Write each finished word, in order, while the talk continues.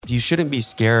you shouldn't be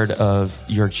scared of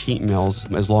your cheat meals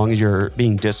as long as you're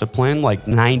being disciplined like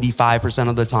 95%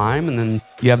 of the time. And then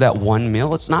you have that one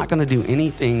meal. It's not going to do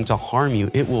anything to harm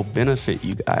you. It will benefit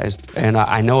you guys. And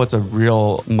I know it's a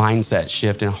real mindset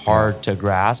shift and hard to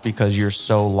grasp because you're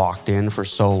so locked in for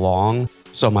so long.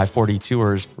 So my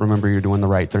 42ers, remember you're doing the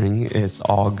right thing. It's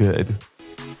all good.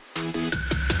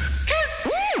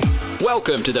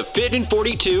 Welcome to the Fit in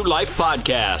 42 Life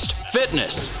Podcast.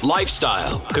 Fitness,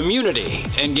 lifestyle, community,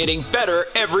 and getting better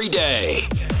every day.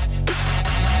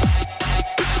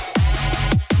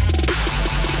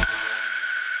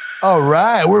 All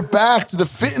right, we're back to the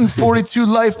Fit in 42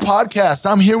 Life Podcast.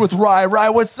 I'm here with Rye. Rye,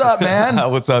 what's up, man?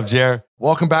 What's up, Jer?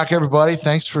 Welcome back, everybody.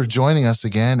 Thanks for joining us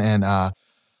again. And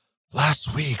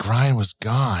last week, Ryan was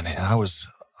gone, and I was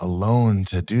alone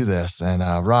to do this. And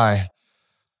Rye,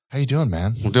 how you doing,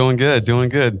 man? I'm doing good.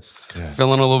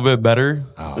 Feeling a little bit better,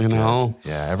 you know?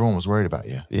 Yeah, everyone was worried about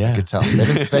you. Yeah. I could tell. They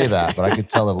didn't say that, but I could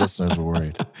tell the listeners were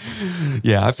worried.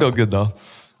 Yeah, I feel good, though.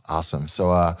 Awesome. So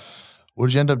what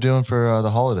did you end up doing for the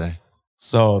holiday?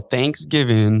 So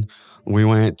Thanksgiving, we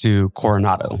went to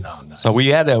Coronado. Oh, nice. So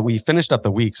we finished up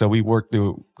the week. So we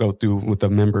go through with the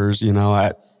members, you know,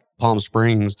 at Palm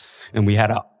Springs, and we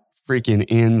had a freaking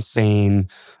insane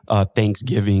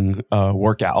Thanksgiving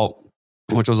workout,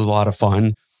 which was a lot of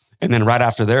fun. And then right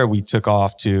after there, we took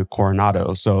off to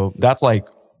Coronado. So that's like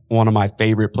one of my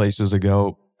favorite places to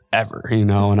go ever, you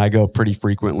know, and I go pretty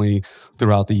frequently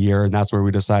throughout the year. And that's where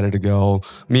we decided to go.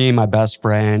 Me and my best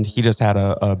friend, he just had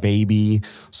a baby.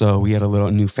 So we had a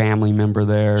little new family member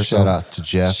there. Shout out to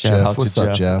Jeff. What's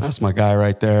up, Jeff? That's my guy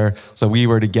right there. So we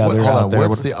were together out there.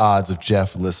 What's the odds of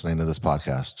Jeff listening to this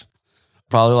podcast?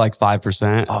 Probably like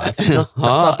 5%. Oh, that's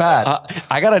not bad.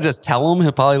 I gotta just tell him.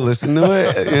 He'll probably listen to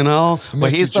it, you know.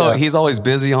 But he's always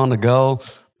busy on the go.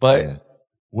 But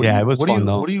it was fun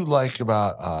though. What do you like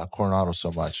about Coronado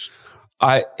so much?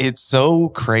 It's so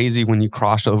crazy when you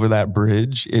cross over that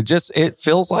bridge. It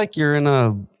feels like you're in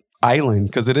a island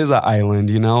because it is an island,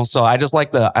 you know. So I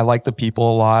like the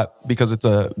people a lot because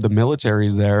the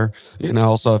military's there, you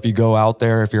know. So if you go out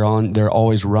there, they're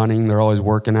always running, they're always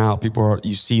working out.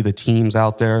 You see the teams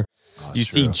out there. You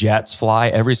see jets fly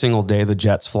every single day. The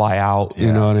jets fly out. Yeah.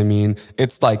 You know what I mean?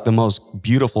 It's like the most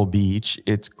beautiful beach.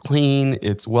 It's clean.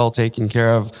 It's well taken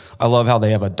care of. I love how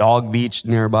they have a dog beach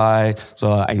nearby.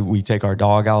 So we take our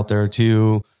dog out there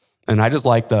too. And I just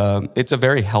like it's a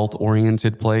very health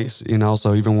oriented place, you know?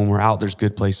 So even when we're out, there's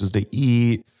good places to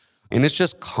eat and it's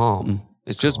just calm.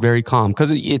 It's just very calm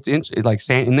because it's like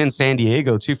and then San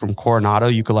Diego too, from Coronado,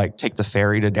 you could like take the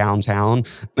ferry to downtown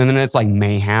and then it's like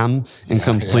mayhem and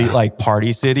complete like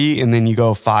party city. And then you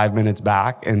go 5 minutes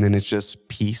back and then it's just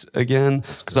peace again.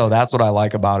 So that's what I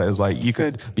like about it is like you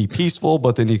could be peaceful,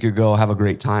 but then you could go have a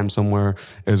great time somewhere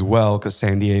as well because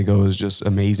San Diego is just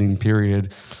amazing,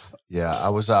 period. Yeah, I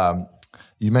was,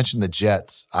 you mentioned the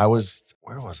jets. Where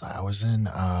was I? I was in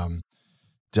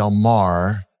Del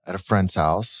Mar at a friend's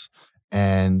house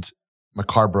and my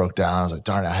car broke down. I was like,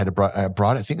 darn it, I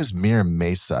brought it. I think it was Mira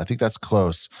Mesa. I think that's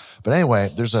close. But anyway,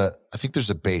 I think there's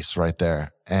a base right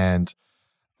there. And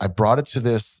I brought it to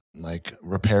this like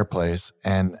repair place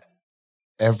and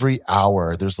every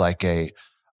hour there's like a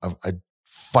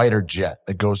fighter jet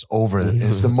that goes over it.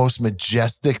 It's the most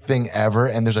majestic thing ever.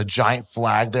 And there's a giant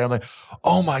flag there. I'm like,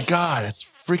 oh my God, it's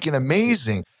freaking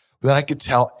amazing. But then I could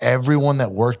tell everyone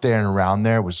that worked there and around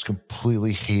there was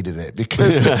completely hated it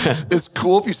because it's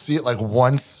cool if you see it like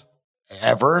once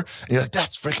ever. And you're like,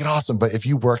 that's freaking awesome. But if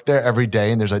you work there every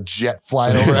day and there's a jet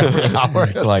flying over every hour,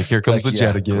 like here comes the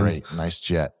jet again. Great, nice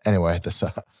jet. Anyway,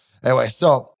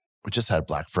 so we just had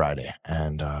Black Friday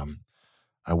and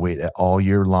I wait all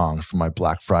year long for my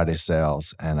Black Friday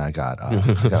sales, and I got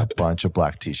a bunch of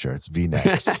black T-shirts,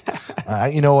 V-necks.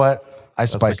 You know what? I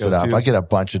spice it up. I get a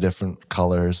bunch of different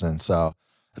colors, and so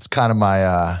it's kind of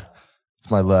it's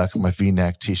my look. My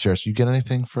V-neck T-shirts. You get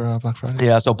anything for Black Friday?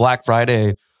 Yeah. So Black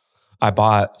Friday, I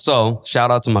bought. So shout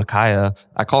out to Micaiah.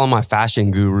 I call him my fashion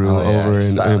guru over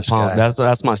in Palm.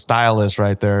 That's my stylist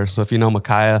right there. So if you know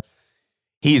Micaiah,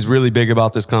 he's really big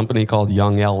about this company called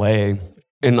Young LA.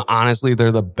 And honestly,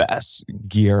 they're the best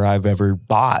gear I've ever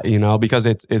bought, you know, because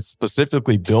it's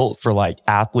specifically built for like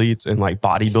athletes and like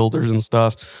bodybuilders and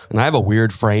stuff. And I have a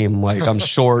weird frame, like I'm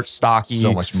short, stocky.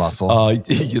 So much muscle.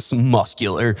 Just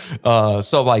muscular.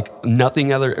 So like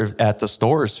nothing other at the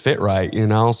stores fit right, you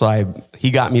know? So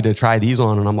he got me to try these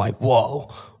on and I'm like,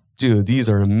 whoa, dude, these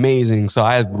are amazing. So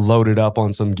I loaded up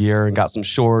on some gear and got some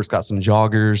shorts, got some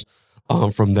joggers.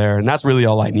 From there. And that's really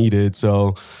all I needed.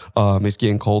 So it's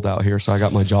getting cold out here. So I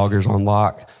got my joggers on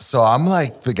lock. So I'm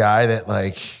like the guy that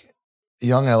like,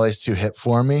 Young LA is too hip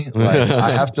for me. Like I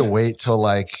have to wait till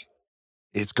like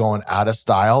it's going out of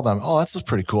style. Then that's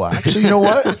pretty cool. Actually, you know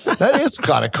what? That is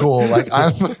kind of cool. Like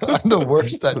I'm the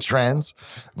worst at trends,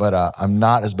 but I'm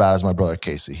not as bad as my brother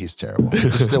Casey. He's terrible. He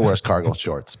still wears cargo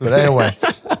shorts. But anyway,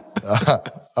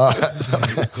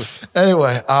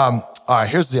 all right.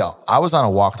 Here's the deal. I was on a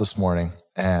walk this morning,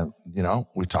 and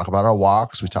we talk about our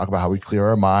walks. We talk about how we clear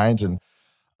our minds and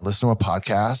listen to a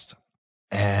podcast.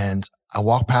 And I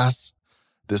walked past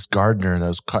this gardener that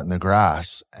was cutting the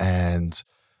grass, and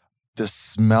the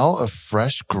smell of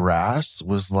fresh grass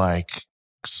was like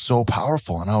so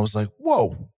powerful. And I was like,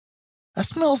 whoa, that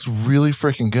smells really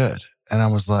freaking good. And I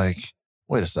was like,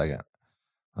 wait a second.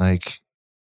 Like,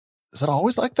 is it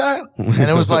always like that? And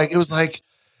it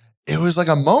was like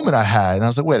a moment I had. And I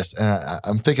was like, wait a second. And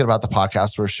I'm thinking about the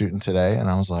podcast we're shooting today. And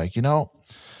I was like,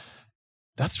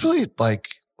 that's really like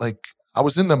I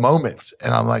was in the moment,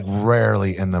 and I'm like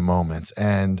rarely in the moment.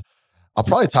 And I'll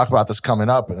probably talk about this coming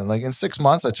up. And then like in 6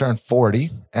 months, I turned 40,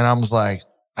 and I was like,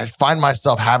 I find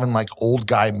myself having like old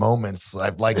guy moments,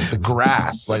 like the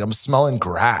grass, like I'm smelling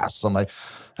grass. I'm like,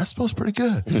 that smells pretty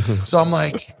good. So I'm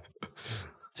like,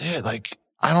 dude, like,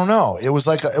 I don't know. It was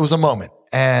a moment.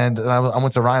 And I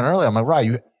went to Ryan earlier. I'm like,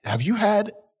 Ryan, have you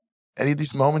had any of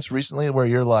these moments recently where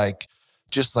you're like,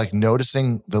 just like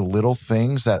noticing the little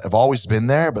things that have always been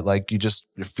there, but like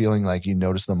you're feeling like you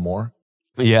notice them more?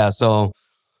 Yeah. So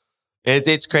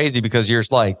it's crazy because you're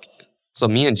like, so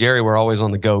me and Jerry were always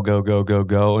on the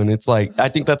go. And it's like, I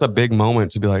think that's a big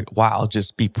moment to be like, wow,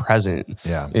 just be present.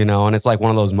 Yeah. And it's like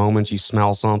one of those moments you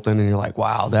smell something and you're like,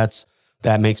 wow, that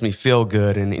makes me feel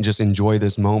good and just enjoy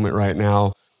this moment right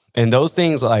now. And those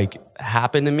things like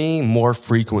happen to me more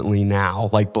frequently now.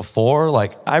 Like before,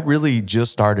 like I really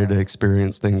just started to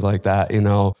experience things like that,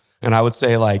 And I would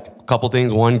say like a couple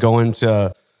things. One, going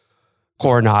to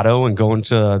Coronado and going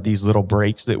to these little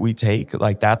breaks that we take,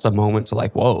 like that's a moment to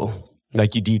like, whoa,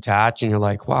 like you detach and you're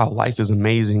like, wow, life is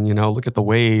amazing. Look at the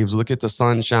waves, look at the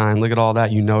sunshine, look at all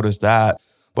that. You notice that.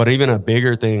 But even a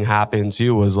bigger thing happened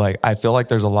too was like, I feel like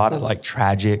there's a lot of like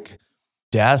tragic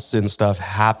deaths and stuff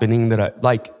happening that I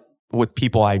like with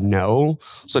people I know.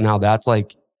 So now that's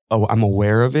like, oh, I'm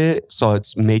aware of it. So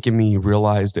it's making me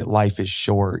realize that life is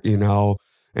short,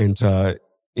 and to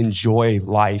enjoy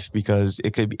life because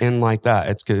it could end like that.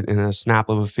 It's good in a snap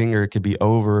of a finger, it could be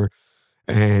over.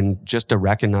 And just to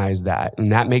recognize that.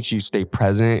 And that makes you stay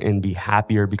present and be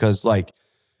happier because like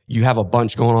you have a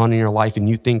bunch going on in your life and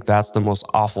you think that's the most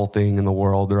awful thing in the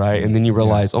world, right? And then you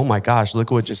realize, oh my gosh,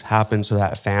 look what just happened to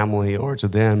that family or to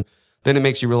them. Then it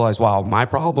makes you realize, wow, my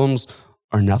problems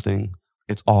are nothing.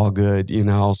 It's all good,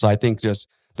 So I think just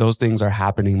those things are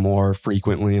happening more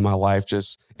frequently in my life.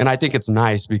 And I think it's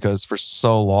nice because for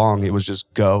so long it was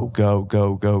just go.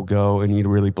 And you'd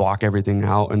really block everything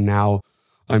out. And now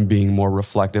I'm being more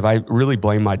reflective. I really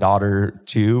blame my daughter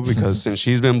too, because since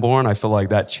she's been born, I feel like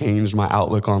that changed my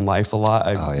outlook on life a lot.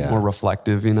 I'm more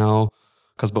reflective,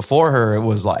 because before her, it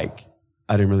was like,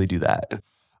 I didn't really do that.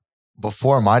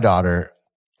 Before my daughter,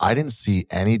 I didn't see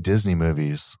any Disney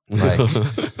movies. Like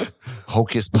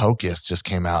Hocus Pocus just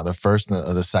came out, the first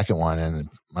or the second one. And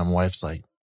my wife's like,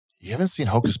 you haven't seen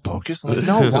Hocus Pocus? I'm like,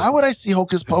 no, why would I see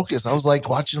Hocus Pocus? I was like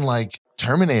watching like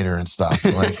Terminator and stuff.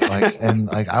 And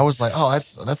I was like, oh,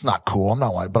 that's not cool. I'm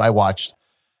not watching, but I watched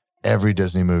every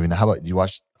Disney movie. Now, how about you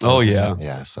watched? Oh yeah.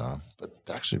 Yeah. So, but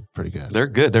they're actually pretty good. They're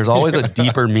good. There's always a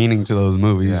deeper meaning to those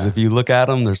movies. Yeah. If you look at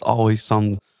them, there's always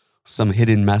some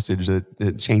hidden message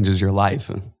that changes your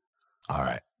life. All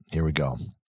right, here we go.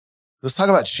 Let's talk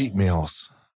about cheat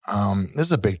meals. This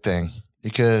is a big thing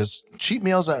because cheat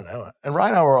meals, and Ryan and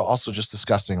I were also just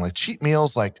discussing like cheat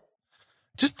meals, like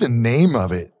just the name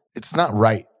of it, it's not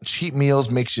right. Cheat meals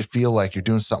makes you feel like you're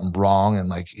doing something wrong, and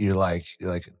like you're like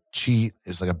cheat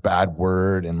is like a bad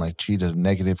word, and like cheat is a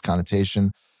negative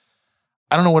connotation.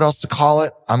 I don't know what else to call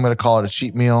it. I'm going to call it a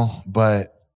cheat meal,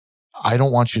 but I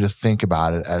don't want you to think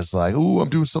about it as like, oh, I'm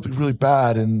doing something really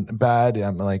bad and bad.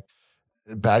 I'm like,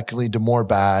 bad can lead to more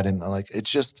bad. And like, it's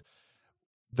just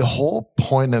the whole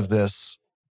point of this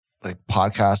like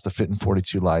podcast, The Fit in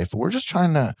 42 Life. We're just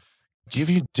trying to give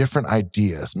you different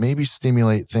ideas, maybe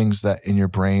stimulate things that in your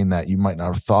brain that you might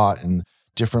not have thought, and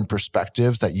different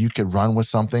perspectives that you could run with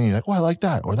something. You're like, oh, I like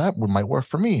that, or that might work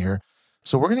for me. Or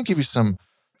so we're going to give you some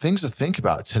things to think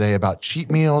about today about cheat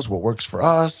meals, what works for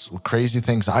us, what crazy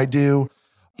things I do,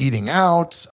 eating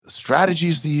out,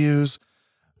 strategies to use,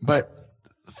 but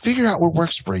figure out what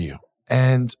works for you.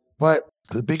 But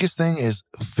the biggest thing is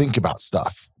think about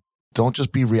stuff. Don't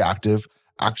just be reactive.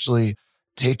 Actually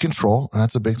take control. And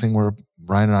that's a big thing where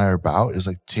Ryan and I are about, is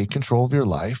like, take control of your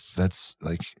life. That's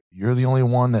like, you're the only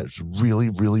one that's really,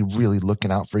 really, really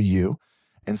looking out for you.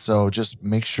 And so just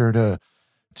make sure to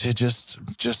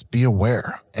just be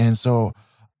aware. And so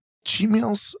cheat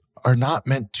meals are not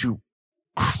meant to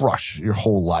crush your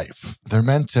whole life. They're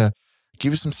meant to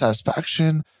give you some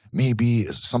satisfaction, maybe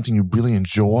something you really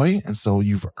enjoy. And so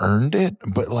you've earned it,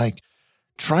 but like,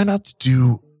 try not to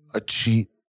do a cheat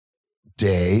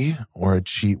day or a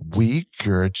cheat week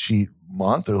or a cheat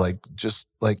month, or like, just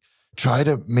like, try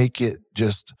to make it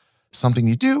just something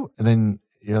you do. And then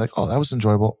you're like, oh, that was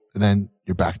enjoyable. And then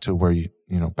you're back to where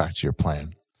back to your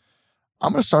plan.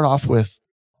 I'm going to start off with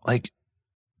like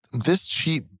this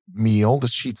cheat meal,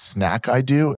 this cheat snack I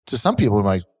do. To some people, I'm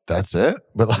like, that's it.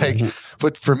 But like,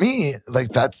 but for me, like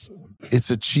it's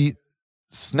a cheat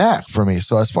snack for me.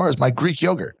 So as far as my Greek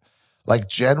yogurt, like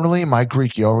generally my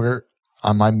Greek yogurt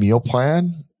on my meal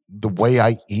plan, the way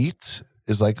I eat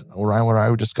is like, Ryan, what I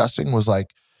was discussing was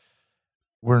like,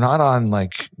 we're not on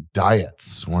like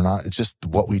diets. It's just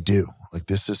what we do. Like,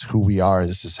 this is who we are.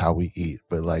 This is how we eat.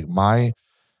 But like my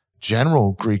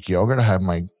general Greek yogurt, I have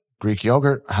my Greek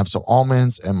yogurt, I have some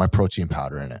almonds and my protein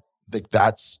powder in it. I think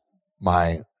that's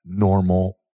my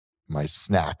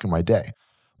snack in my day.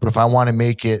 But if I want to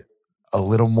make it a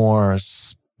little more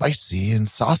spicy and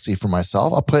saucy for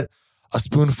myself, I'll put a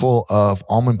spoonful of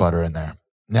almond butter in there.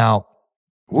 Now,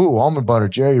 almond butter,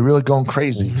 Jerry, you're really going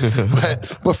crazy.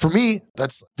 but for me,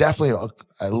 that's definitely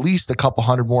at least a couple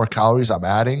hundred more calories I'm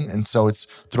adding. And so it's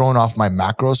throwing off my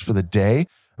macros for the day.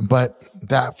 But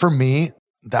that for me,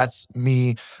 that's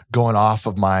me going off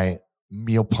of my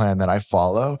meal plan that I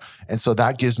follow. And so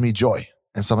that gives me joy.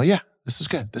 And so I'm like, yeah, this is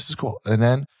good. This is cool. And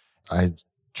then I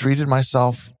treated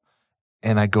myself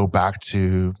and I go back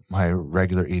to my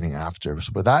regular eating after.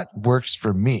 But that works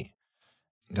for me.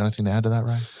 You got anything to add to that,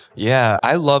 Ryan? Yeah,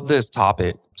 I love this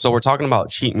topic. So we're talking about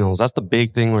cheat meals. That's the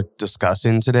big thing we're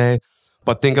discussing today.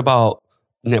 But think about,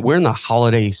 we're in the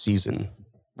holiday season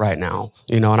right now,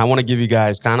 and I want to give you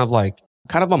guys kind of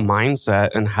a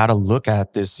mindset and how to look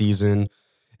at this season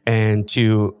and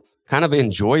to kind of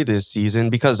enjoy this season,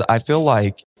 because I feel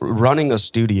like running a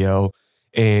studio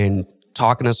and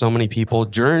talking to so many people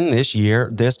during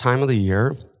this time of the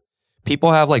year,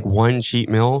 people have like one cheat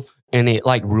meal and it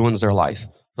like ruins their life.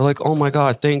 They're like, oh my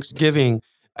God, Thanksgiving,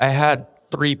 I had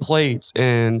 3 plates.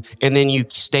 And then you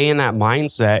stay in that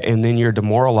mindset and then you're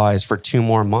demoralized for 2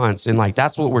 more months. And like,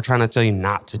 that's what we're trying to tell you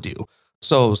not to do.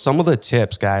 So some of the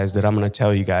tips, guys, that I'm going to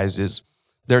tell you guys is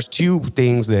there's 2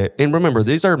 things and remember,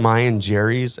 these are my and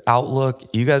Jerry's outlook.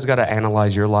 You guys got to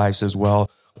analyze your lives as well.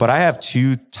 But I have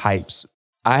 2 types.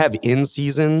 I have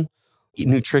in-season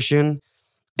nutrition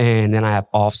and then I have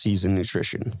off-season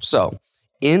nutrition. So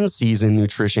in-season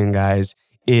nutrition, guys,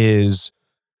 is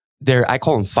there. I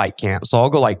call them fight camp. So I'll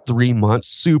go like 3 months,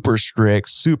 super strict,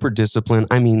 super disciplined.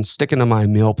 I mean, sticking to my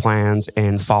meal plans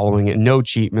and following it. No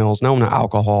cheat meals, no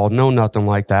alcohol, no nothing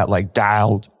like that, like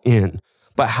dialed in.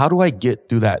 But how do I get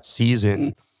through that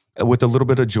season with a little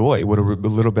bit of joy, with a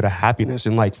little bit of happiness?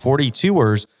 And like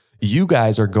 42ers, you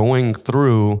guys are going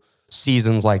through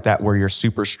seasons like that where you're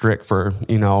super strict for,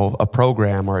 a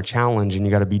program or a challenge and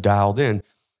you got to be dialed in.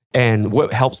 And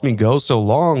what helps me go so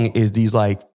long is these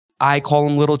I call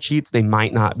them little cheats. They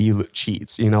might not be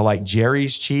cheats, like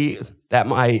Jerry's cheat.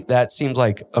 That seems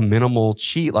like a minimal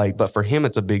cheat, but for him,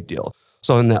 it's a big deal.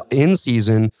 So in the in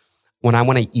season, when I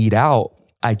want to eat out,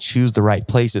 I choose the right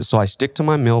places. So I stick to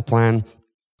my meal plan.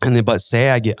 And then, but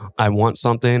say I want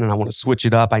something and I want to switch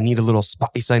it up. I need a little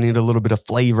spice. I need a little bit of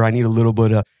flavor. I need a little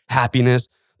bit of happiness.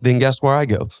 Then guess where I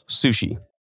go? Sushi.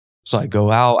 So I go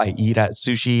out, I eat at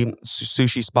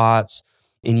sushi spots,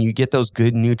 and you get those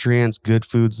good nutrients, good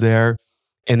foods there.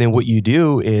 And then what you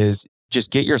do is just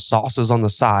get your sauces on the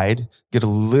side, get a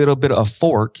little bit of a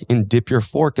fork and dip your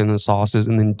fork in the sauces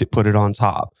and then put it on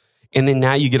top. And then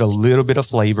now you get a little bit of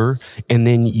flavor and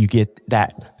then you get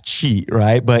that cheat,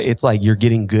 right? But it's like you're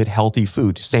getting good, healthy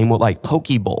food. Same with like poke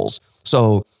bowls.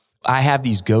 So I have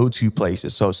these go-to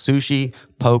places. So sushi,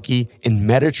 poke, and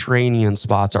Mediterranean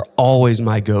spots are always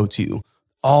my go-to.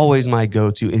 Always my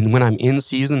go-to. And when I'm in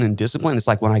season and discipline, it's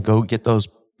like when I go get those,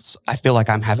 I feel like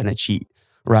I'm having a cheat,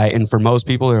 right? And for most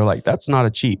people, they're like, that's not a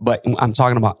cheat. But I'm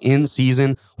talking about in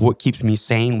season, what keeps me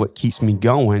sane, what keeps me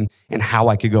going, and how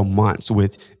I could go months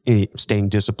with staying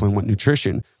disciplined with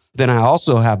nutrition. Then I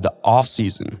also have the off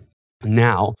season.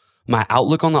 Now, my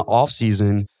outlook on the off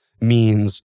season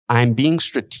means I'm being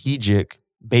strategic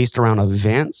based around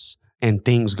events and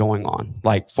things going on.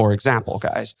 Like, for example,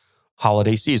 guys,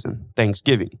 holiday season,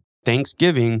 Thanksgiving.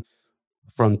 Thanksgiving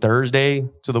from Thursday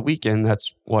to the weekend,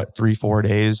 that's 3-4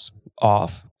 days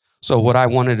off. So what I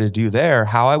wanted to do there,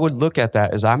 how I would look at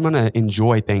that is I'm going to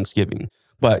enjoy Thanksgiving.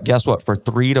 But guess what? For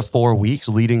 3 to 4 weeks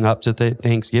leading up to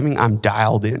Thanksgiving, I'm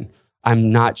dialed in.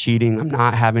 I'm not cheating. I'm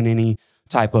not having any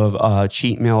type of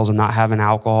cheat meals. I'm not having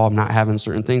alcohol. I'm not having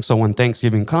certain things. So when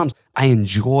Thanksgiving comes, I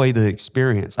enjoy the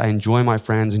experience. I enjoy my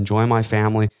friends, enjoy my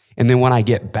family. And then when I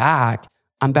get back,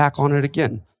 I'm back on it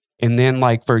again. And then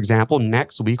like, for example,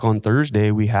 next week on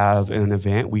Thursday, we have an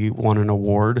event. We won an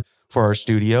award for our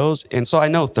studios. And so I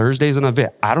know Thursday's an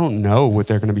event. I don't know what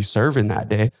they're going to be serving that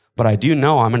day, but I do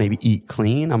know I'm going to eat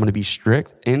clean. I'm going to be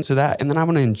strict into that. And then I'm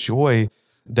going to enjoy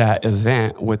that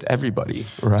event with everybody,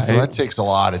 right? So that takes a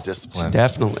lot of discipline.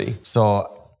 Definitely.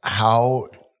 So how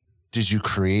did you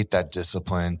create that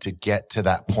discipline to get to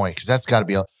that point? Because that's got to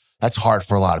be, that's hard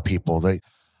for a lot of people. A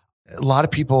lot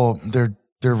of people, they're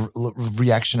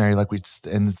reactionary,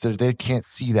 they can't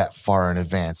see that far in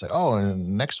advance. Like, oh,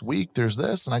 and next week there's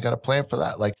this, and I got a plan for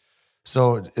that. Like,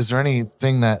 so is there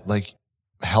anything that like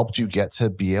helped you get to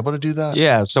be able to do that?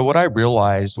 Yeah. So what I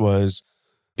realized was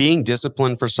being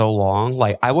disciplined for so long,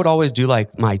 like I would always do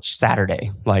like my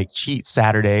Saturday, like cheat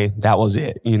Saturday. That was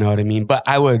it. You know what I mean? But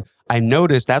I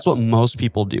noticed that's what most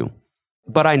people do.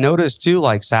 But I noticed too,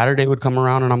 like Saturday would come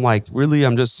around and I'm like, really,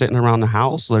 I'm just sitting around the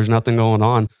house. There's nothing going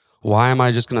on. Why am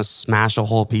I just going to smash a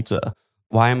whole pizza?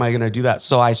 Why am I going to do that?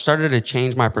 So I started to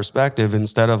change my perspective.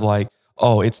 Instead of like,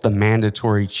 oh, it's the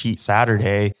mandatory cheat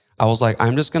Saturday, I was like,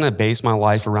 I'm just going to base my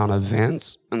life around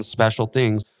events and special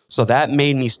things. So that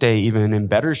made me stay even in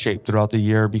better shape throughout the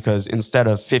year, because instead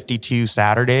of 52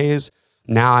 Saturdays,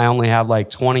 now I only have like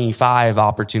 25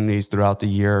 opportunities throughout the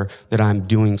year that I'm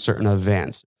doing certain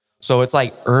events. So it's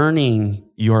like earning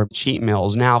your cheat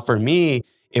meals. Now for me,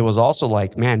 it was also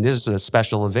like, man, this is a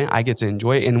special event. I get to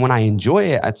enjoy it. And when I enjoy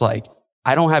it, it's like,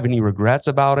 I don't have any regrets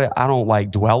about it. I don't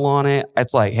like dwell on it.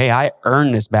 It's like, hey, I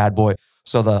earned this bad boy.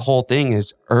 So the whole thing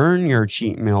is earn your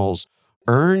cheat meals,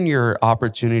 earn your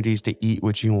opportunities to eat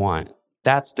what you want.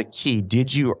 That's the key.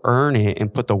 Did you earn it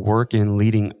and put the work in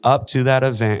leading up to that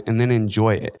event and then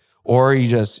enjoy it? Or are you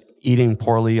just eating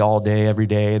poorly all day, every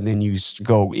day, and then you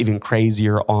go even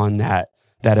crazier on that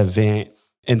event?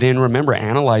 And then remember,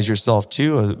 analyze yourself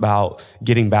too about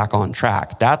getting back on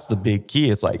track. That's the big key.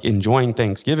 It's like enjoying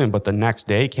Thanksgiving, but the next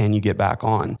day, can you get back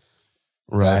on?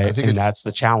 Right. I think that's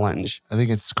the challenge. I think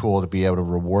it's cool to be able to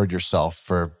reward yourself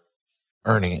for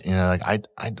earning it. You know, like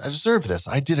I deserve this.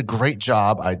 I did a great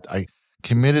job. I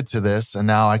committed to this, and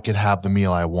now I could have the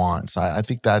meal I want. So I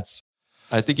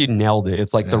think you nailed it.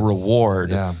 It's like the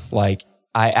reward. Yeah. Like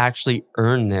I actually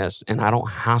earned this and I don't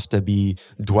have to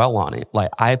dwell on it. Like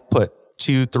I put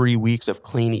 2-3 weeks of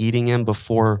clean eating in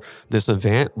before this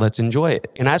event. Let's enjoy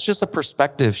it. And that's just a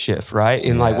perspective shift, right?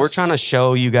 And like, we're trying to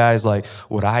show you guys like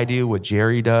what I do, what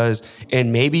Jerry does.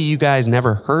 And maybe you guys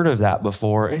never heard of that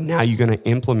before. And now you're going to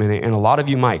implement it. And a lot of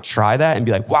you might try that and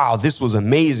be like, wow, this was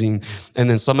amazing. And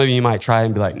then some of you might try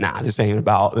and be like, nah, this ain't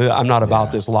I'm not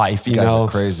about this life. You know, are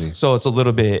crazy. So it's a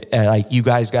little bit like you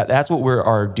guys that's what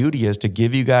our duty is, to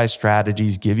give you guys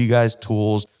strategies, give you guys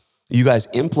tools. You guys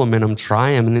implement them,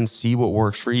 try them, and then see what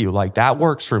works for you. Like that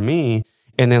works for me.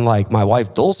 And then like my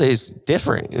wife Dulce is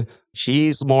different.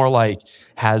 She's more like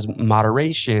has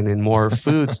moderation and more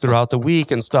foods throughout the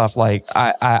week and stuff. Like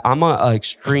I'm a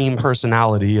extreme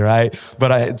personality, right?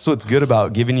 But so it's good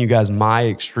about giving you guys my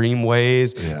extreme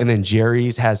ways, and then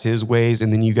Jerry's has his ways,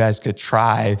 and then you guys could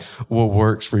try what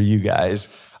works for you guys.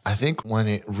 I think when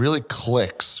it really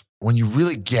clicks, when you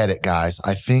really get it, guys,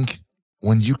 I think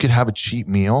when you could have a cheap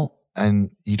meal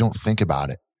and you don't think about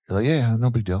it, you're like, yeah, no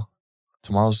big deal.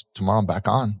 Tomorrow I'm back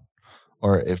on.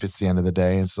 Or if it's the end of the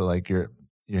day and so like you're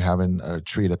having a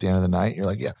treat at the end of the night, you're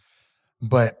like, yeah.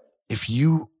 But if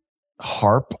you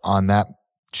harp on that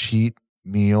cheat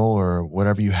meal or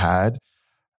whatever you had,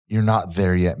 you're not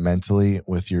there yet mentally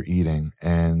with your eating.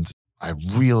 And I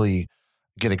really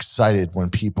get excited when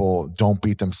people don't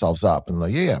beat themselves up and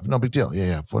like, yeah, no big deal.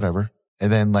 Yeah, whatever.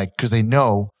 And then like, because they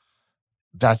know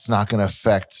that's not going to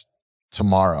affect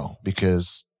tomorrow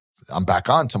because I'm back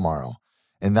on tomorrow.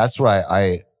 And that's why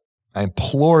I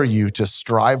implore you to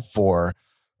strive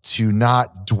to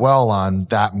not dwell on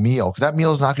that meal. That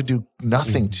meal is not going to do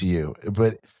nothing to you.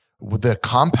 But with the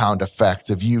compound effect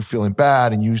of you feeling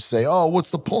bad and you say, oh,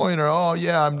 what's the point? Or, oh,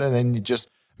 yeah. And then you just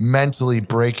mentally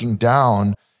breaking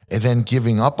down and then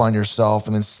giving up on yourself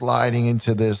and then sliding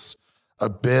into this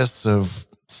abyss of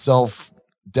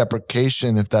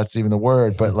self-deprecation, if that's even the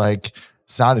word, but like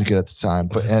sounded good at the time.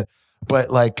 But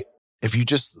like, if you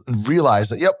just realize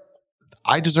that, yep,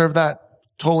 I deserve that,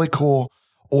 totally cool.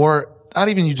 Or not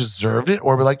even you deserved it,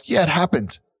 or be like, yeah, it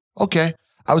happened. Okay.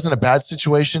 I was in a bad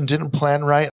situation, didn't plan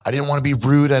right. I didn't want to be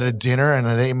rude at a dinner and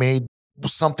they made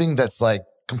something that's like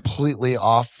completely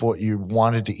off what you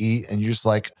wanted to eat, and you're just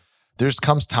like, there's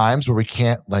comes times where we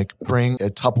can't like bring a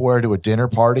Tupperware to a dinner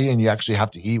party and you actually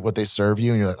have to eat what they serve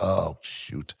you, and you're like, oh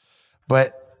shoot.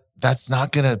 But that's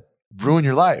not going to ruin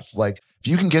your life. Like if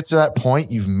you can get to that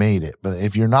point, you've made it. But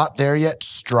if you're not there yet,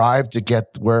 strive to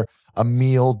get where a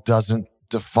meal doesn't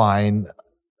define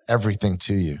everything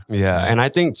to you. Yeah. And I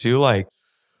think too, like,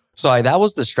 so that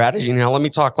was the strategy. Now let me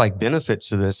talk like benefits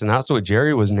to this. And that's what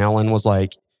Jerry was nailing, was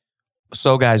like,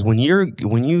 so guys, when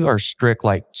you are strict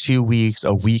like 2 weeks,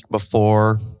 a week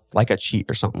before, like a cheat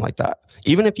or something like that,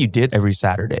 even if you did every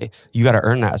Saturday, you got to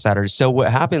earn that Saturday. So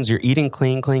what happens, you're eating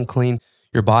clean.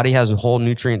 Your body has a whole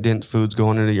nutrient-dense foods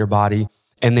going into your body.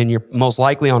 And then you're most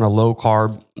likely on a low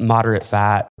carb, moderate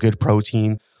fat, good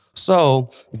protein. So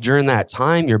during that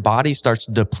time, your body starts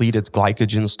to deplete its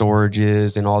glycogen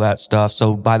storages and all that stuff.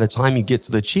 So by the time you get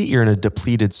to the cheat, you're in a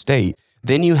depleted state.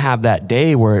 Then you have that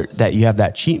day that you have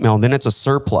that cheat meal, and then it's a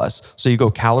surplus. So you go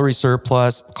calorie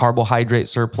surplus, carbohydrate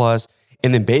surplus,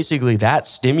 and then basically that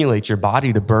stimulates your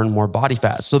body to burn more body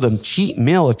fat. So the cheat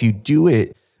meal, if you do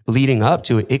it leading up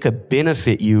to it, it could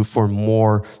benefit you for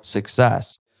more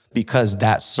success, because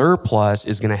that surplus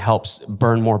is going to help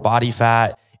burn more body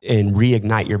fat and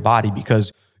reignite your body.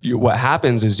 Because what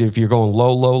happens is if you're going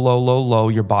low,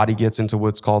 your body gets into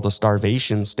what's called a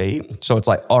starvation state. So it's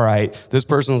like, all right, this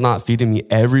person's not feeding me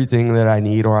everything that I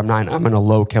need, or I'm in a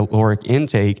low caloric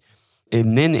intake.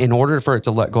 And then in order for it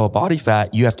to let go of body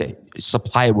fat, you have to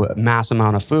supply it with a mass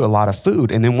amount of food, a lot of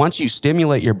food. And then once you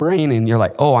stimulate your brain and you're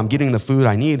like, oh, I'm getting the food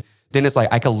I need, then it's like,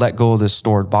 I can let go of this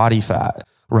stored body fat.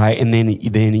 Right. And then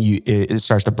it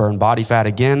starts to burn body fat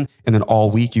again. And then all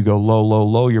week you go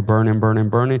low, you're burning.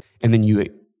 And then you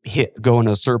go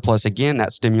into a surplus again,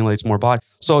 that stimulates more body.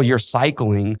 So you're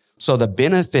cycling. So the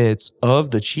benefits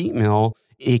of the cheat meal,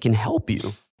 it can help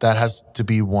you. That has to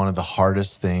be one of the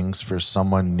hardest things for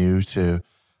someone new to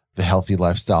the healthy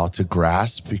lifestyle to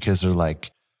grasp, because they're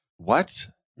like, what?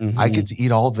 Mm-hmm. I get to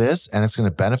eat all this and it's going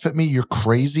to benefit me? You're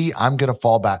crazy. I'm going to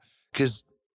fall back. Because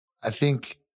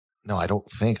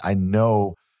I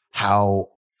know how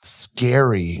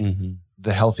scary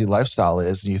the healthy lifestyle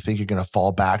is. And you think you're going to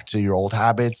fall back to your old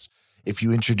habits if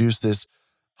you introduce this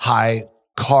high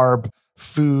carb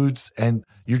foods, and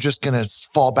you're just going to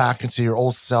fall back into your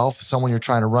old self, someone you're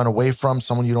trying to run away from,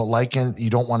 someone you don't like and you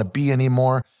don't want to be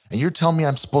anymore. And you're telling me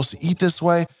I'm supposed to eat this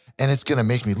way and it's going to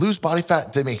make me lose body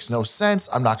fat. That makes no sense.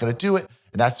 I'm not going to do it.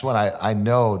 And that's when I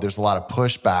know there's a lot of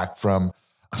pushback from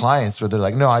clients where they're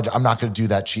like, no, I'm not going to do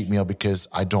that cheat meal because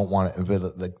I don't want it.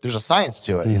 But like, there's a science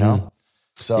to it, you know?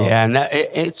 So yeah, and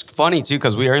it's funny too,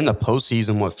 because we are in the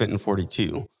postseason with Fit in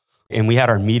 42, and we had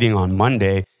our meeting on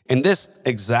Monday, and this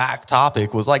exact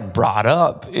topic was like brought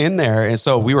up in there. And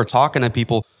so we were talking to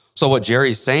people. So what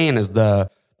Jerry's saying is the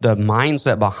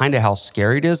mindset behind it, how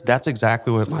scary it is. That's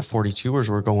exactly what my 42ers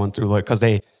were going through. Like, cause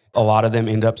a lot of them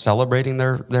end up celebrating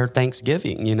their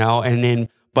Thanksgiving, you know, and then,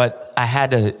 but I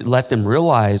had to let them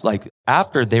realize, like,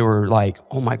 after they were like,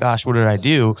 oh my gosh, what did I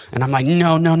do? And I'm like,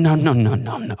 no.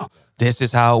 This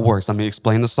is how it works. Let me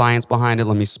explain the science behind it.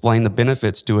 Let me explain the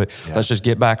benefits to it. Yeah. Let's just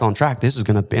get back on track. This is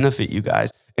going to benefit you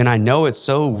guys. And I know it's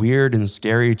so weird and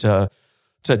scary to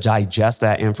digest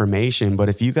that information. But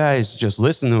if you guys just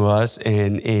listen to us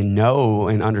and know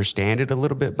and understand it a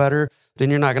little bit better,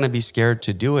 then you're not going to be scared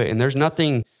to do it. And there's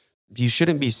nothing, you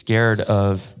shouldn't be scared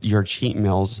of your cheat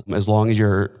meals as long as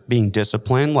you're being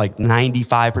disciplined like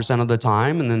 95% of the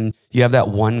time. And then you have that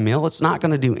one meal. It's not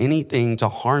going to do anything to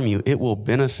harm you. It will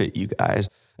benefit you guys.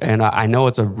 And I know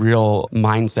it's a real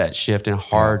mindset shift and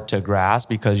hard to grasp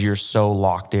because you're so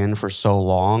locked in for so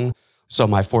long. So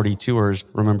my 42ers,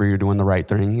 remember, you're doing the right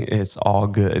thing. It's all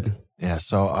good. Yeah.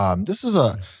 So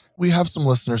we have some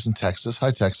listeners in Texas.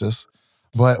 Hi, Texas.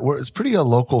 But it's pretty a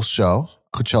local show,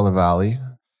 Coachella Valley.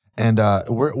 And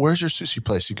where's your sushi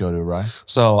place you go to, Rye?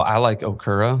 So I like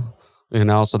Okura, you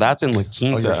know, so that's in La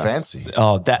Quinta. Oh, you're fancy.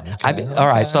 Oh, that. Okay. All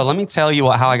right. So let me tell you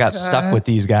how I got stuck with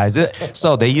these guys.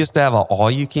 So they used to have an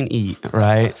all you can eat,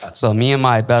 right? So me and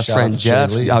my best friend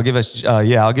Jeff, I'll give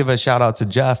a shout out to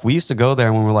Jeff. We used to go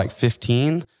there when we were like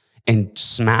 15 and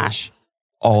smash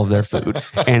all of their food.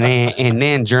 and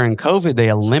then during COVID, they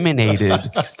eliminated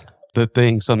the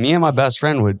thing. So me and my best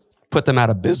friend would put them out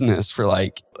of business for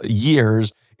like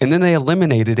years. And then they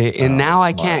eliminated it. And now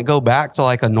I can't go back to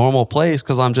like a normal place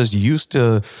because I'm just used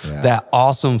to that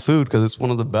awesome food because it's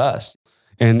one of the best.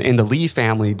 And the Lee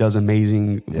family does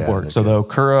amazing work. So the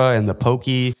Okura and the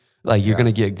Poke, like you're going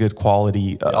to get good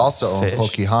quality also fish. Own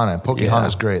Pokehana. And Pokehana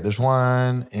is great. There's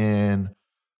one in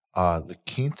La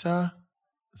Quinta.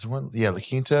 Is there one? Yeah, La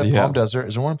Quinta, Palm Desert.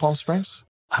 Is there one in Palm Springs?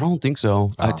 I don't think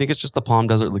so. I think it's just the Palm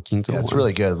Desert La Quinta. Yeah, it's one.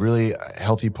 really good. Really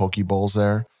healthy poke bowls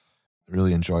there.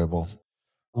 Really enjoyable.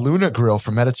 Luna Grill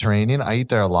for Mediterranean. I eat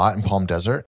there a lot in Palm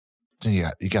Desert. You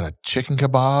got a chicken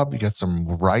kebab. You got some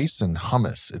rice and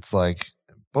hummus. It's like,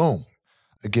 boom.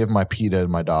 I give my pita to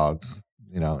my dog.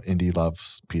 Indy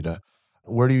loves pita.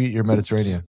 Where do you eat your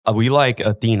Mediterranean? We like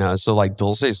Athena. So like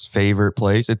Dulce's favorite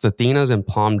place. It's Athena's in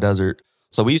Palm Desert.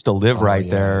 So we used to live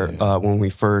there when we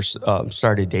first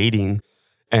started dating.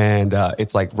 And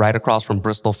it's like right across from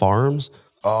Bristol Farms.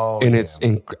 Oh, and it's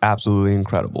absolutely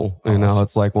incredible.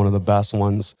 It's like one of the best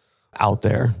ones out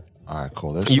there. All right,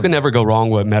 cool. You can never go wrong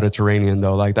with Mediterranean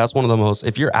though. Like that's one of the most,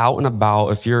 if you're out and about,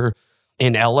 if you're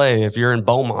in LA, if you're in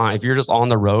Beaumont, if you're just on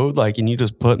the road, like, and you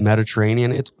just put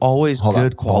Mediterranean, it's always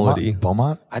good quality.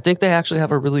 Beaumont? I think they actually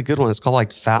have a really good one. It's called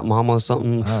like Fat Mama or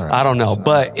something. Right. I don't know.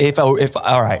 But if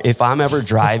I'm ever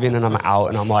driving and I'm out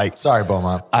and I'm like, sorry,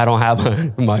 Beaumont, I don't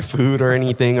have my food or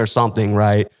anything or something,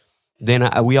 right? Then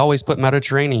we always put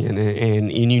Mediterranean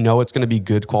and it's going to be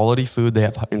good quality food. They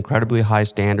have incredibly high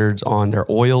standards on their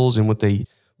oils and what they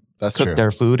cook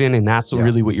their food in. And that's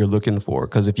really what you're looking for.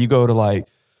 Because if you go to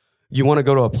you want to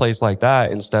go to a place like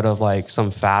that instead of like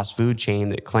some fast food chain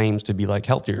that claims to be like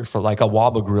healthier for like a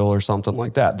Waba Grill or something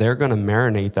like that. They're going to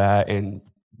marinate that and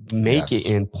make it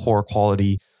in poor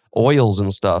quality oils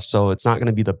and stuff. So it's not going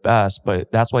to be the best,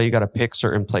 but that's why you got to pick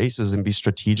certain places and be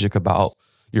strategic about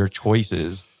your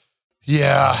choices.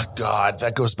 Yeah, God,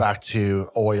 that goes back to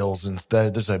oils and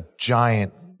there's a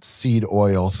giant seed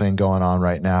oil thing going on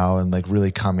right now and like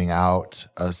really coming out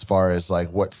as far as like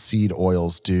what seed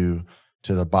oils do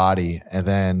to the body. And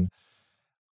then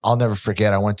I'll never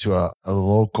forget, I went to a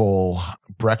local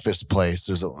breakfast place.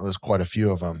 There's quite a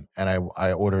few of them. And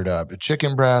I ordered a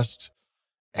chicken breast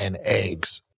and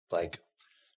eggs. Like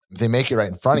they make it right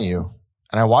in front of you.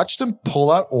 And I watched them pull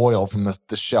out oil from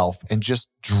the shelf and just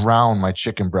drown my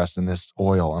chicken breast in this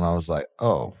oil. And I was like,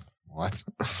 oh, what?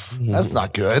 That's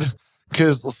not good.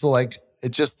 Because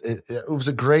it was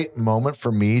a great moment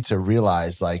for me to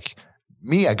realize like,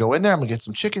 I go in there, I'm going to get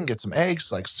some chicken, get some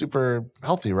eggs, like super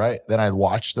healthy, right? Then I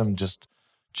watched them just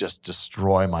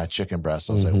destroy my chicken breast.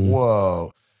 I was like,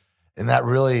 whoa. And that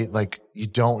really, like, you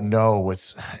don't know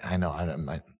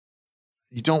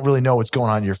you don't really know what's going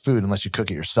on in your food unless you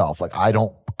cook it yourself. Like, I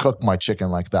don't cook my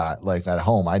chicken like that, like at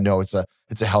home. I know it's a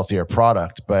healthier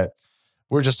product, but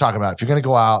we're just talking about if you're going to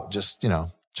go out, just,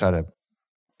 try to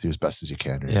do as best as you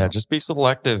can. Yeah, just be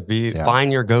selective.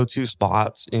 Find your go-to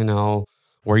spots,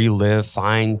 where you live,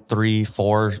 find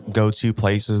 3-4 go-to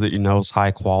places that is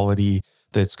high quality,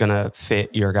 that's going to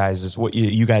fit your guys' what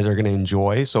you guys are going to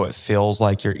enjoy. So it feels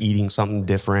like you're eating something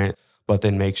different, but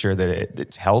then make sure that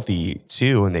it's healthy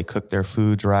too. And they cook their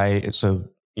foods right. So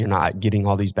you're not getting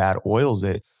all these bad oils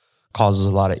that causes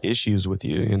a lot of issues with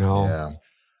you, Yeah.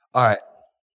 All right.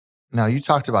 Now you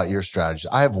talked about your strategy.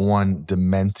 I have one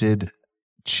demented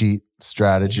cheat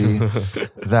strategy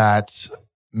that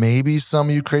maybe some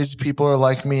of you crazy people are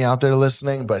like me out there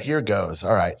listening, but here goes.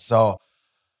 All right. So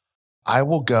I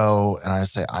will go and I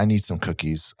say, I need some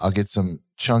cookies. I'll get some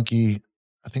chunky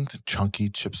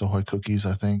Chips Ahoy cookies,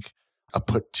 I think.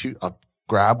 I'll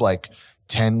grab like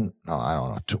 10, no, I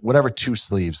don't know, whatever 2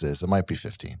 sleeves is. It might be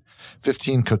 15.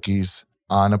 15 cookies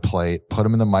on a plate, put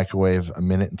them in the microwave 1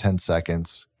 minute and 10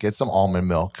 seconds, get some almond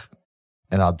milk,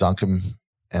 and I'll dunk them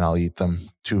and I'll eat them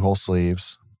 2 whole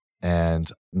sleeves. And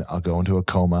I'll go into a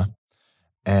coma.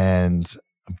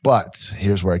 But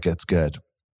here's where it gets good.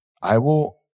 I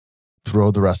will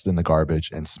throw the rest in the garbage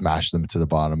and smash them to the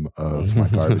bottom of my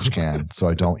garbage can so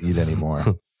I don't eat anymore.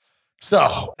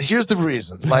 So here's the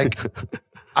reason. Like,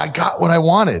 I got what I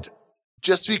wanted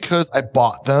just because I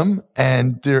bought them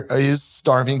and there is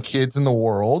starving kids in the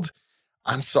world.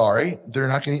 I'm sorry. They're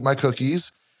not going to eat my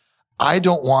cookies. I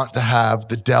don't want to have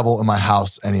the devil in my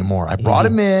house anymore. I brought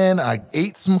him in. I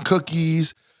ate some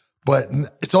cookies, but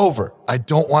it's over. I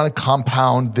don't want to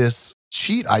compound this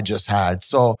cheat I just had.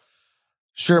 So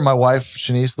sure, my wife,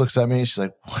 Shanice, looks at me. She's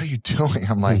like, what are you doing?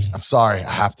 I'm like, I'm sorry.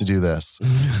 I have to do this.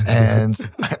 And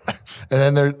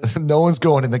then no one's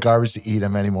going in the garbage to eat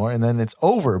them anymore. And then it's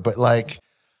over. But like,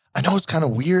 I know it's kind of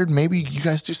weird. Maybe you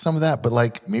guys do some of that. But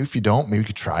like, maybe if you don't, maybe you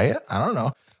could try it. I don't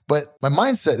know. But my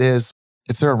mindset is,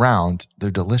 if they're around,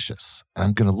 they're delicious. And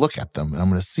I'm going to look at them and I'm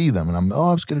going to see them. And I'm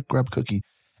just going to grab a cookie.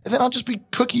 And then I'll just be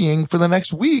cookieing for the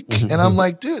next week. And I'm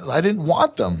like, dude, I didn't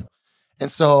want them.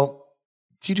 And so,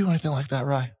 do you do anything like that,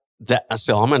 Rye?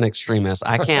 So I'm an extremist.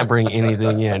 I can't bring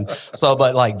anything in. So,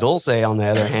 but like Dulce, on the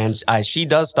other hand, she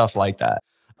does stuff like that.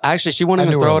 Actually, she wouldn't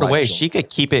even throw it away. She could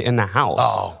keep it in the house.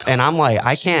 Oh, and I'm like,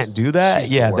 I can't do that.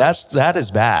 Yeah, that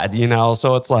is bad,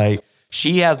 So it's like,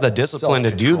 she has the discipline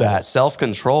to do that,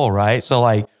 self-control, right? So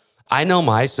like, I know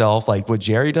myself, like what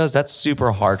Jerry does, that's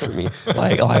super hard for me.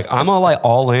 like I'm a like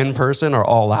all in person or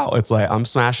all out. It's like, I'm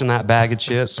smashing that bag of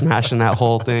chips, smashing that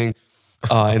whole thing.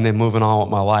 And then moving on with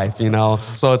my life, you know?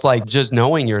 So it's like just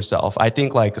knowing yourself. I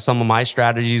think like some of my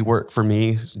strategies work for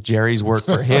me. Jerry's work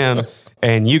for him.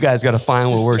 And you guys got to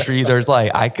find what works for you. There's like,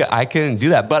 I couldn't do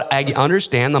that. But I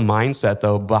understand the mindset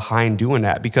though behind doing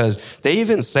that, because they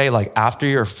even say like after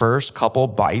your first couple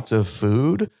bites of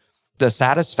food, the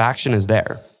satisfaction is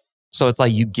there. So it's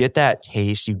like you get that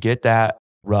taste, you get that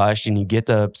rush, and you get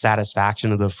the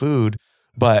satisfaction of the food.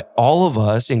 But all of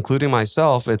us, including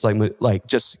myself, it's like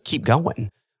just keep going.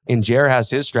 And Jer has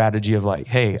his strategy of like,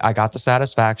 hey, I got the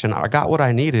satisfaction. I got what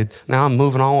I needed. Now I'm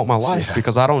moving on with my life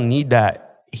because I don't need that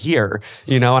here,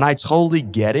 you know, and I totally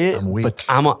get it. I'm weak. But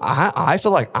I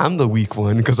feel like I'm the weak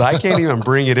one because I can't even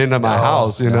bring it into my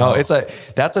house, you know.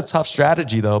 That's a tough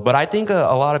strategy though. But I think a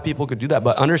lot of people could do that.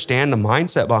 But understand the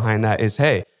mindset behind that is,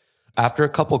 hey, after a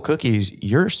couple cookies,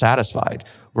 you're satisfied,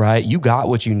 right? You got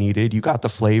what you needed. You got the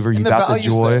flavor. You got the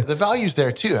joy. The value's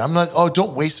there too. I'm like, oh,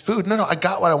 don't waste food. No, I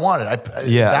got what I wanted.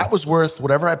 That was worth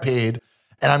whatever I paid.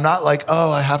 And I'm not like,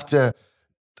 oh,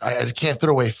 I can't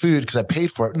throw away food because I paid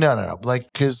for it. No.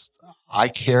 Like, because I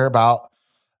care about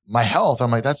my health. I'm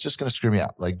like, that's just going to screw me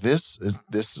up. Like this,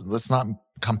 let's not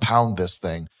compound this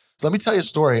thing. So let me tell you a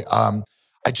story.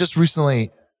 I just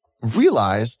recently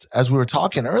realized as we were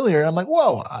talking earlier, I'm like,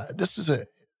 whoa, this is an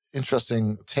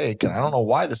interesting take. And I don't know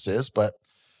why this is, but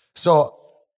so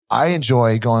I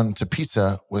enjoy going to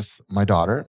pizza with my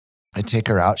daughter. I take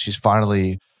her out. She's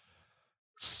finally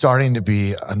starting to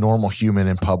be a normal human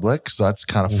in public. So that's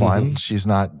kind of fun. She's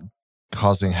not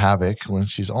causing havoc when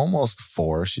she's almost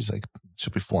 4. She'll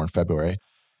be 4 in February.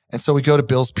 And so we go to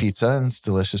Bill's Pizza, and it's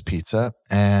delicious pizza.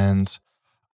 And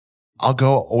I'll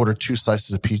go order 2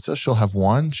 slices of pizza. She'll have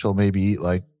 1. She'll maybe eat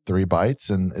like 3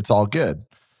 bites, and it's all good.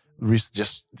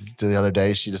 Just the other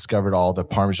day, she discovered all the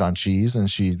Parmesan cheese, and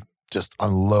she just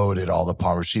unloaded all the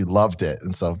Parmesan. She loved it,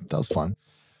 and so that was fun.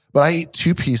 But I eat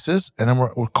 2 pieces, and then we're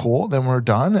cool. Then we're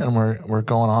done, and we're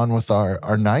going on with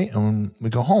our night, and we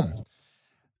go home.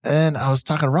 And I was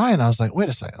talking to Ryan. I was like, wait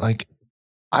a second. Like,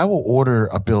 I will order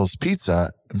a Bill's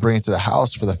Pizza and bring it to the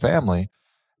house for the family.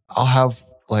 I'll have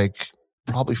like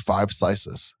probably 5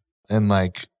 slices. And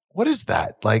like, what is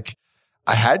that? Like,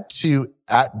 I had 2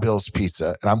 at Bill's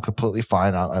Pizza, and I'm completely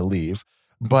fine. I leave.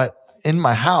 But in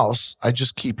my house, I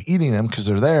just keep eating them because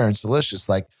they're there and it's delicious.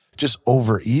 Like, just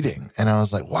overeating. And I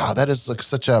was like, wow, that is like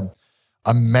such a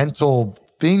mental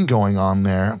thing going on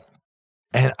there.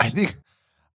 And I think,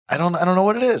 I don't know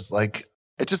what it is. Like,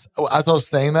 it just, as I was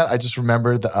saying that, I just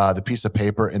remembered the piece of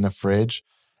paper in the fridge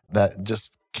that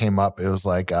just came up. It was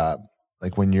like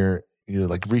when you're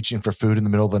like reaching for food in the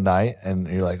middle of the night, and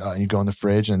you're like, you go in the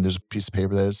fridge and there's a piece of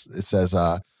paper there. It says,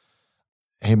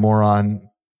 hey, moron,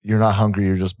 you're not hungry.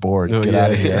 You're just bored. Get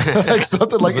out of here. Like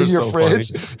something like in your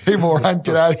fridge. Funny. Hey, moron,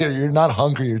 get out of here. You're not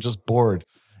hungry. You're just bored.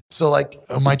 So like,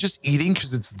 am I just eating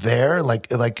because it's there?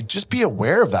 Like just be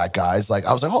aware of that, guys. Like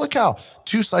I was like, holy cow,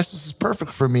 2 slices is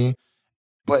perfect for me.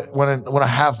 But when I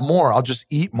have more, I'll just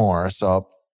eat more. So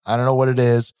I don't know what it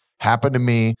is. Happened to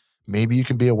me. Maybe you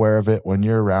can be aware of it when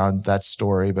you're around that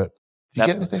story. But do you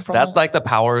get anything from that? That's like the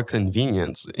power of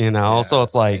convenience, you know? Yeah, so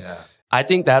it's like, I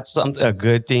think that's a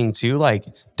good thing too. Like,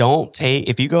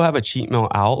 if you go have a cheat meal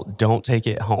out, don't take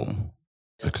it home.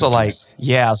 So like,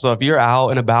 so if you're out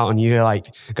and about and you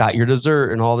like got your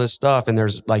dessert and all this stuff, and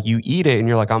there's like, you eat it and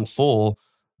you're like, I'm full,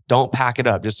 don't pack it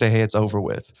up. Just say, hey, it's over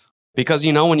with. Because,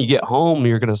 you know, when you get home,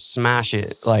 you're going to smash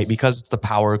it. Like, because it's the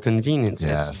power of convenience.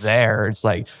 Yes. It's there. It's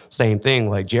like, same thing.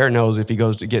 Like, Jared knows if he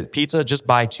goes to get pizza, just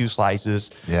buy 2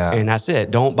 slices. Yeah. And that's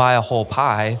it. Don't buy a whole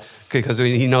pie, because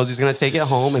he knows he's going to take it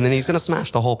home and then he's going to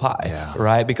smash the whole pie. Yeah.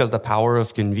 Right? Because the power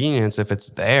of convenience, if it's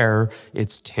there,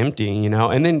 it's tempting, you know?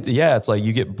 And then, it's like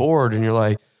you get bored and you're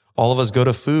like, all of us go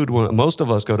to food most of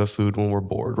us go to food when we're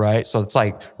bored, right? So it's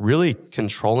like really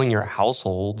controlling your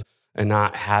household and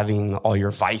not having all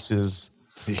your vices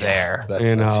there. That's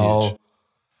huge.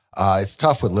 It's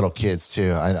tough with little kids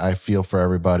too. I feel for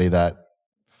everybody that,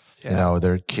 you know,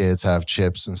 their kids have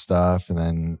chips and stuff. And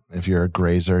then if you're a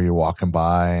grazer, you're walking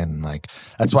by, and like,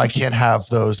 that's why I can't have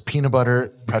those peanut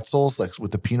butter pretzels, like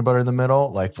with the peanut butter in the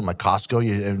middle, like from like Costco,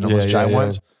 you know, those giant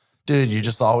ones. Dude, you're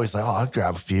just always like, oh, I'll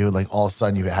grab a few. Like all of a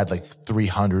sudden you had like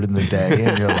 300 in the day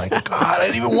and you're like, God, I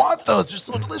didn't even want those. They're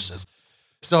so delicious.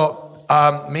 So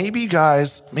maybe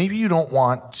you don't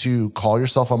want to call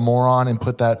yourself a moron and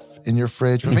put that in your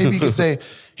fridge, but maybe you could say,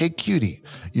 hey, cutie,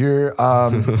 you're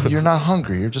not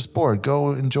hungry. You're just bored.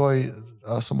 Go enjoy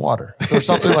some water or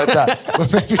something like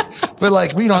that. But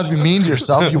like, you don't have to be mean to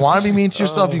yourself. If you want to be mean to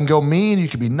yourself, you can go mean. You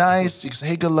could be nice. You can say,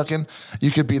 hey, good looking.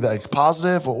 You could be like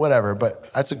positive or whatever.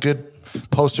 But that's a good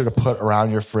poster to put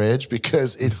around your fridge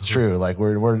because it's true. Like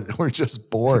we're just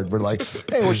bored. We're like,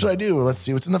 hey, what should I do? Let's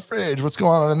see what's in the fridge. What's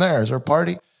going on in there? Is there a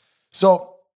party?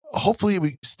 So hopefully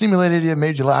we stimulated you,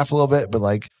 made you laugh a little bit, but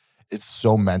like it's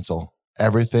so mental.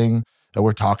 Everything that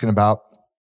we're talking about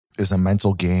is a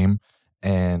mental game,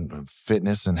 and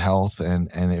fitness and health. And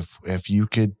if you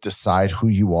could decide who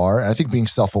you are, and I think being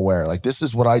self-aware, like this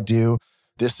is what I do.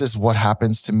 This is what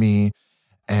happens to me.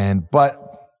 But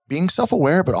being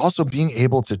self-aware, but also being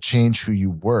able to change who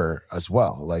you were as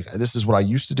well. Like this is what I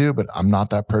used to do, but I'm not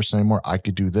that person anymore. I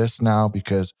could do this now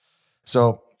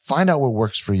so find out what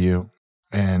works for you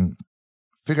and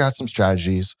figure out some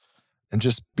strategies and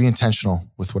just be intentional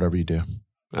with whatever you do.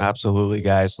 Absolutely,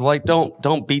 guys. So like,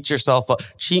 don't beat yourself up.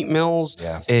 Cheat meals,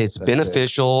 it's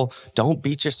beneficial. Big. Don't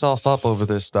beat yourself up over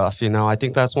this stuff. I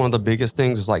think that's one of the biggest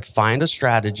things is like find a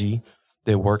strategy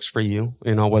that works for you,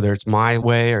 whether it's my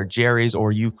way or Jerry's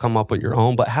or you come up with your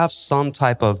own, but have some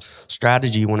type of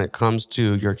strategy when it comes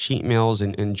to your cheat meals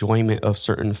and enjoyment of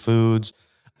certain foods.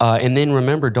 And then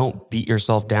remember, don't beat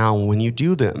yourself down when you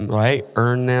do them, right?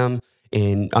 Earn them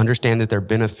and understand that they're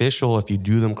beneficial if you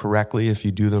do them correctly, if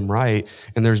you do them right.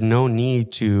 And there's no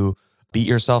need to beat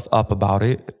yourself up about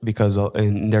it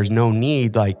and there's no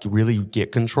need like really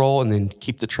get control and then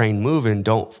keep the train moving.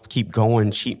 Don't keep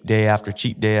going cheat day after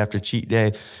cheat day after cheat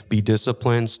day. Be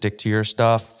disciplined, stick to your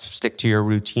stuff, stick to your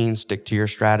routine, stick to your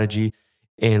strategy,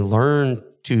 and learn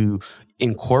to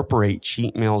incorporate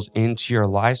cheat meals into your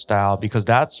lifestyle because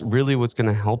that's really what's going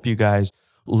to help you guys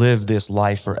live this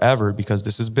life forever because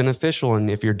this is beneficial. And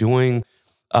if you're doing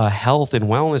health and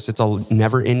wellness, it's a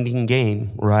never-ending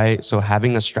game, right? So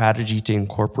having a strategy to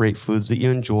incorporate foods that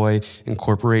you enjoy,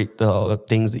 incorporate the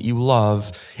things that you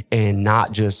love, and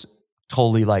not just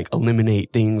totally like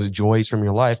eliminate joys from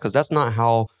your life, because that's not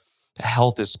how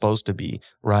health is supposed to be,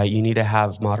 right? You need to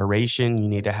have moderation. You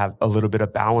need to have a little bit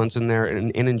of balance in there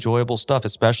and enjoyable stuff,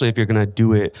 especially if you're going to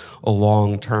do it a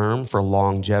long term for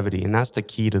longevity. And that's the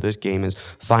key to this game is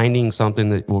finding something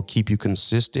that will keep you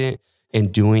consistent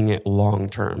and doing it long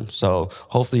term. So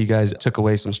hopefully you guys took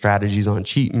away some strategies on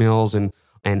cheat meals and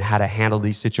how to handle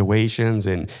these situations.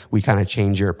 And we kind of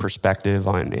change your perspective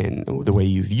on and the way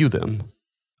you view them.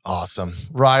 Awesome.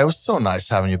 Rye, it was so nice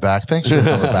having you back. Thanks for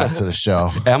coming back to the show.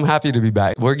 I'm happy to be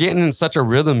back. We're getting in such a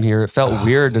rhythm here. It felt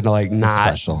weird to like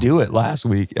not do it last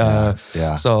week.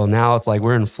 So now it's like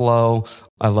we're in flow.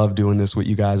 I love doing this with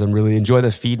you guys. I'm really enjoy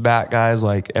the feedback, guys.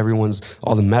 Like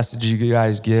all the messages you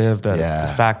guys give, the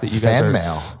fact that you guys fan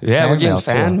mail. Yeah, we're getting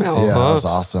fan mail. Yeah, that was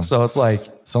awesome. So it's like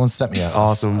someone sent me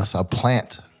a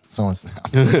plant. Someone's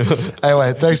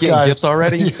anyway, thanks getting guys. Gifts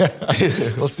already?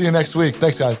 We'll see you next week.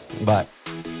 Thanks guys. Bye.